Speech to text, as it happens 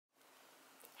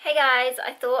Hey guys,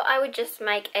 I thought I would just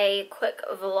make a quick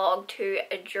vlog to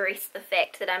address the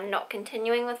fact that I'm not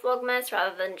continuing with Vlogmas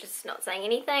rather than just not saying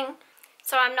anything.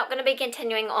 So I'm not going to be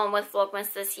continuing on with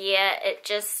Vlogmas this year. It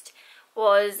just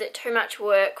was too much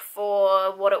work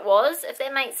for what it was, if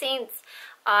that makes sense.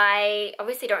 I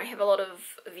obviously don't have a lot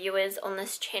of viewers on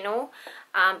this channel,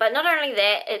 but not only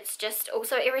that, it's just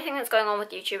also everything that's going on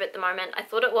with YouTube at the moment. I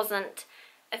thought it wasn't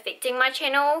affecting my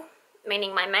channel,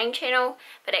 meaning my main channel,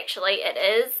 but actually it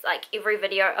is. Like, every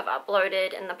video I've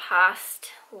uploaded in the past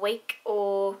week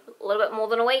or a little bit more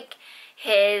than a week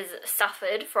has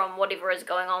suffered from whatever is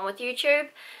going on with YouTube.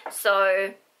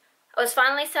 So I was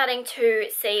finally starting to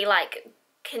see like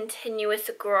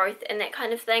continuous growth and that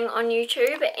kind of thing on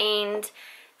YouTube, and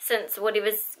since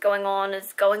whatever's going on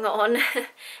is going on,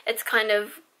 it's kind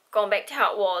of gone back to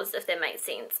how it was, if that makes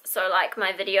sense. So like,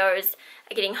 my videos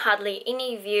are getting hardly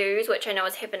any views, which I know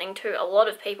is happening to a lot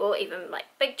of people, even like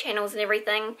big channels and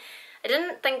everything. I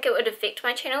didn't think it would affect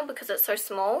my channel because it's so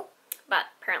small, but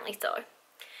apparently so.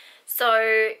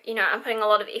 So, you know, I'm putting a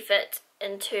lot of effort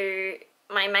into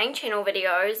my main channel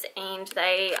videos and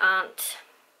they aren't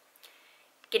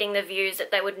getting the views that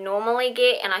they would normally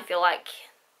get, and I feel like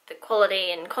the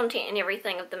quality and content and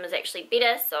everything of them is actually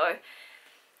better. So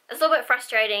it's a little bit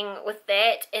frustrating with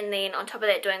that, and then on top of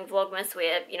that doing Vlogmas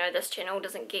where, you know, this channel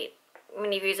doesn't get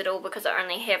many views at all because I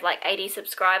only have like 80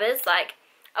 subscribers. Like,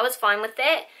 I was fine with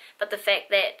that, but the fact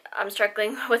that I'm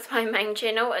struggling with my main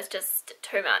channel is just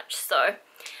too much. So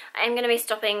I am going to be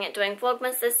stopping doing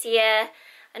Vlogmas this year.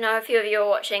 I know a few of you are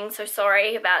watching, so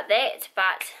sorry about that,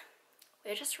 but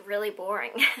we're just really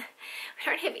boring. We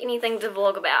don't have anything to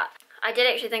vlog about. I did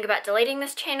actually think about deleting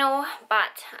this channel,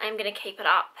 but I'm going to keep it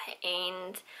up,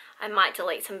 and I might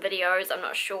delete some videos, I'm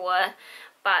not sure.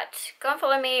 But go and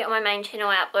follow me on my main channel.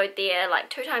 I upload there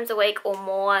like 2 times a week or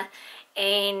more,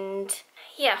 and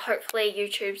yeah, hopefully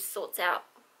YouTube sorts out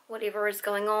whatever is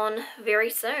going on very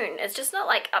soon. It's just not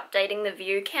like updating the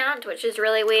view count, which is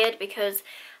really weird because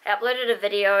I uploaded a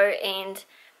video and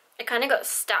it kind of got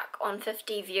stuck on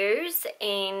 50 views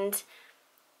and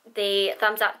the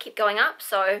thumbs up kept going up,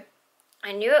 so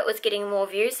I knew it was getting more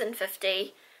views than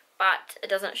 50, but it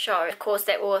doesn't show. Of course,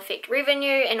 that will affect revenue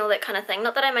and all that kind of thing.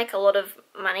 Not that I make a lot of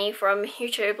money from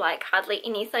YouTube, like hardly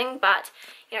anything, but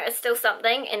you know, it's still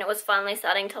something, and it was finally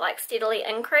starting to like steadily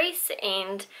increase,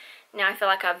 and now I feel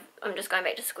like I'm just going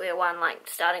back to square one, like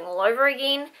starting all over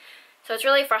again. So it's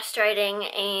really frustrating,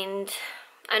 and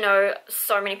I know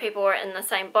so many people are in the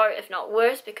same boat, if not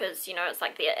worse, because, you know, it's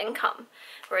like their income.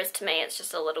 Whereas to me, it's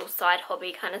just a little side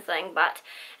hobby kind of thing. But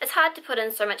it's hard to put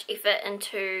in so much effort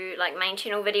into, like, main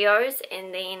channel videos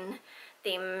and then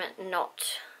them not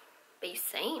be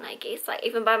seen, I guess. Like,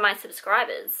 even by my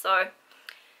subscribers. So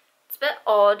it's a bit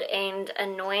odd and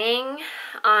annoying.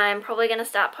 I'm probably going to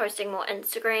start posting more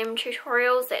Instagram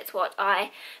tutorials. That's what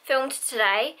I filmed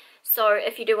today. So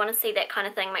if you do want to see that kind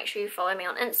of thing, make sure you follow me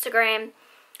on Instagram.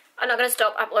 I'm not going to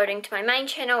stop uploading to my main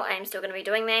channel. I am still going to be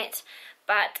doing that,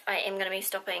 but I am going to be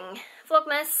stopping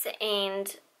Vlogmas,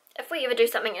 and if we ever do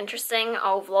something interesting,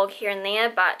 I'll vlog here and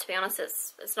there, but to be honest,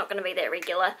 it's not going to be that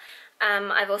regular.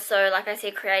 I've also, like I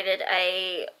said, created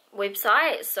a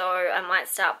website, so I might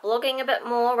start blogging a bit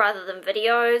more rather than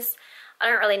videos. I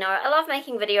don't really know. I love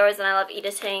making videos and I love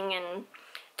editing and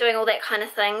doing all that kind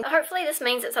of thing. Hopefully this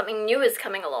means that something new is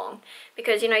coming along,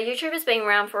 because, you know, YouTube has been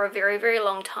around for a very, very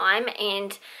long time,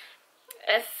 and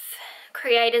if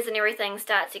creators and everything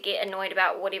start to get annoyed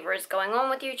about whatever is going on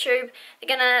with YouTube, they're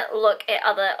gonna look at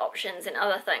other options and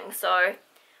other things. So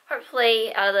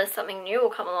hopefully out of this something new will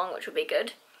come along, which will be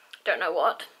good. Don't know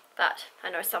what, but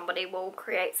I know somebody will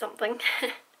create something.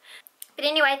 But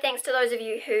anyway, thanks to those of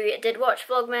you who did watch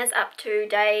Vlogmas up to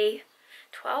day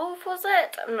 12, was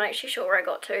it? I'm not actually sure where I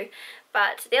got to.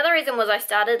 But the other reason was I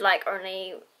started like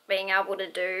only being able to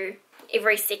do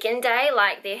every second day.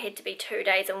 Like, there had to be 2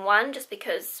 days in one, just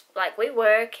because like we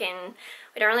work and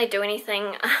we don't really do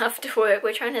anything after work.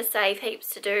 We're trying to save heaps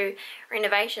to do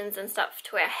renovations and stuff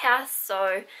to our house,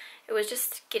 so it was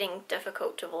just getting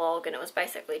difficult to vlog, and it was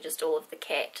basically just all of the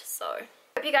cat. So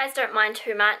hope you guys don't mind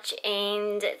too much,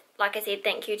 and like I said,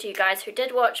 thank you to you guys who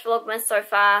did watch Vlogmas so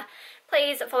far.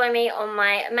 Please follow me on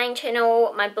my main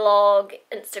channel, my blog,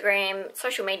 Instagram,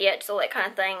 social media, just all that kind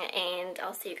of thing, and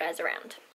I'll see you guys around.